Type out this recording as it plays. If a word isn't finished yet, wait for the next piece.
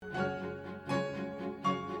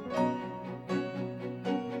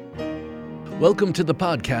Welcome to the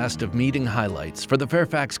podcast of meeting highlights for the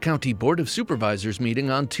Fairfax County Board of Supervisors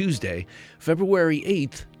meeting on Tuesday, February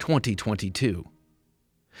 8, 2022.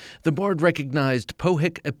 The board recognized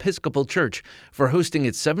Pohick Episcopal Church for hosting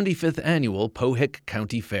its 75th annual Pohick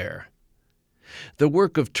County Fair. The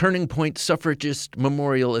work of Turning Point Suffragist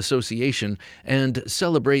Memorial Association and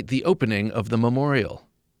celebrate the opening of the memorial.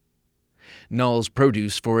 Knoll's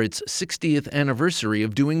Produce for its 60th anniversary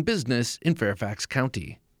of doing business in Fairfax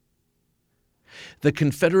County. The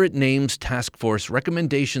Confederate Names Task Force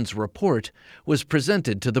Recommendations Report was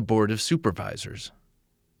presented to the Board of Supervisors.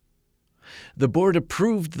 The board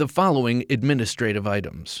approved the following administrative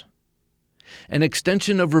items: an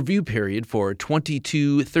extension of review period for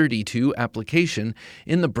 2232 application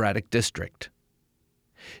in the Braddock District.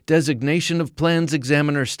 Designation of plans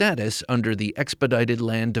examiner status under the Expedited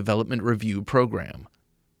Land Development Review Program.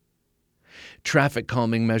 Traffic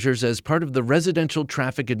calming measures as part of the Residential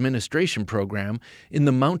Traffic Administration Program in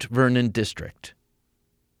the Mount Vernon District.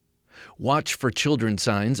 Watch for children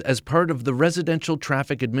signs as part of the Residential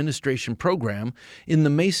Traffic Administration Program in the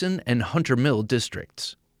Mason and Hunter Mill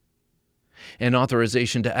districts. An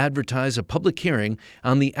authorization to advertise a public hearing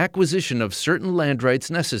on the acquisition of certain land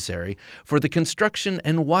rights necessary for the construction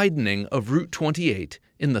and widening of Route 28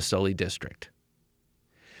 in the Sully District.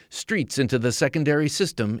 Streets into the secondary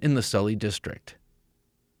system in the Sully District.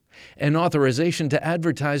 An authorization to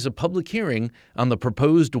advertise a public hearing on the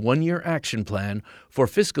proposed one-year action plan for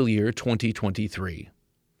fiscal year 2023.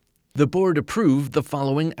 The board approved the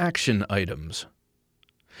following action items: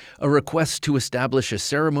 a request to establish a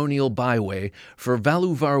ceremonial byway for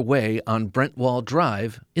Valuvar Way on Brentwall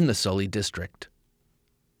Drive in the Sully District.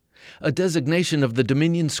 A designation of the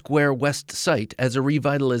Dominion Square West site as a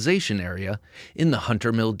revitalization area in the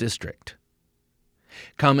Hunter Mill District.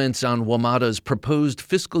 Comments on WMATA's proposed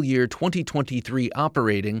fiscal year 2023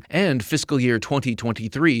 operating and fiscal year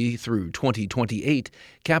 2023 through 2028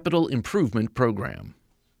 capital improvement program.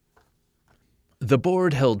 The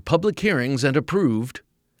board held public hearings and approved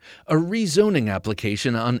a rezoning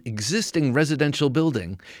application on existing residential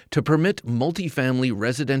building to permit multifamily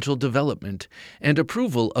residential development and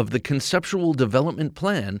approval of the conceptual development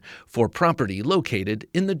plan for property located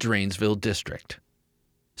in the Drainsville District.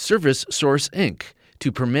 Service Source, Inc.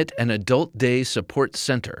 to permit an adult day support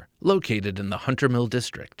center located in the Hunter Mill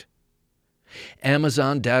District.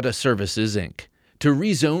 Amazon Data Services, Inc. to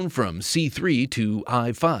rezone from C3 to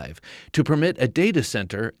I5 to permit a data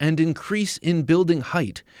center and increase in building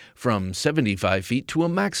height from 75 feet to a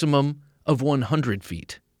maximum of 100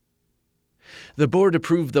 feet. The board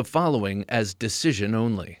approved the following as decision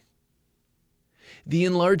only: the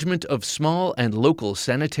enlargement of small and local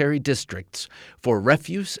sanitary districts for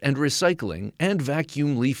refuse and recycling and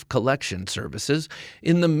vacuum leaf collection services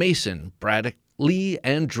in the Mason, Braddock, Lee,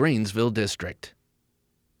 and Drainsville District.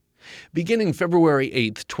 Beginning February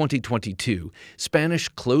 8, 2022, Spanish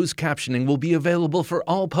closed captioning will be available for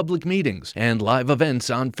all public meetings and live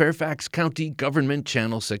events on Fairfax County Government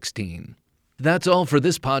Channel 16. That's all for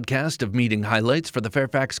this podcast of meeting highlights for the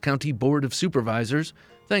Fairfax County Board of Supervisors.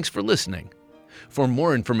 Thanks for listening. For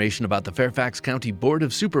more information about the Fairfax County Board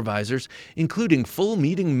of Supervisors, including full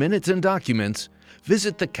meeting minutes and documents,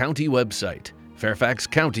 visit the county website,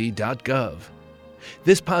 fairfaxcounty.gov.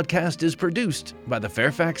 This podcast is produced by the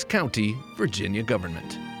Fairfax County, Virginia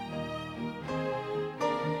government.